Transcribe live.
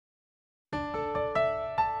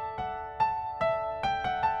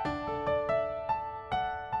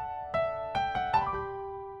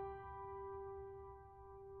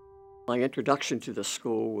My introduction to the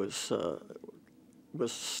school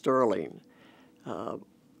was sterling.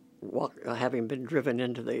 Having been driven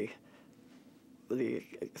into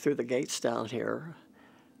through the gates down here,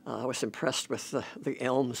 I was impressed with the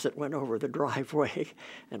elms that went over the driveway,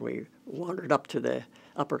 and we wandered up to the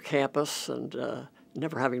upper campus. And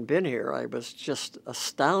never having been here, I was just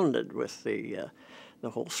astounded with the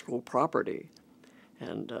whole school property.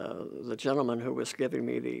 And the gentleman who was giving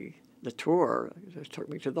me the tour took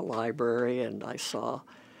me to the library, and I saw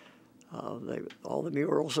all the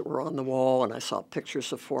murals that were on the wall, and I saw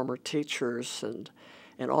pictures of former teachers, and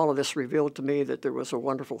all of this revealed to me that there was a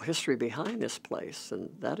wonderful history behind this place, and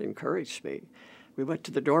that encouraged me. We went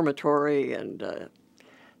to the dormitory, and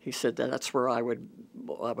he said that's where I would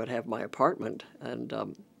have my apartment, and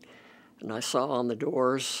I saw on the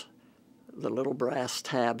doors the little brass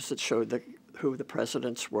tabs that showed who the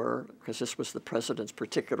presidents were, because this was the president's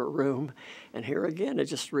particular room. And here again, it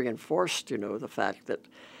just reinforced, the fact that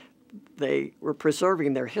they were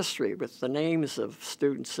preserving their history with the names of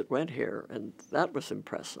students that went here, and that was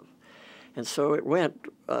impressive. And so it went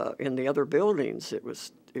in the other buildings. It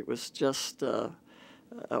was just a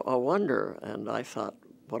wonder, and I thought,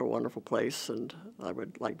 what a wonderful place, and I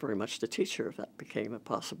would like very much to teach here if that became a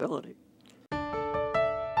possibility.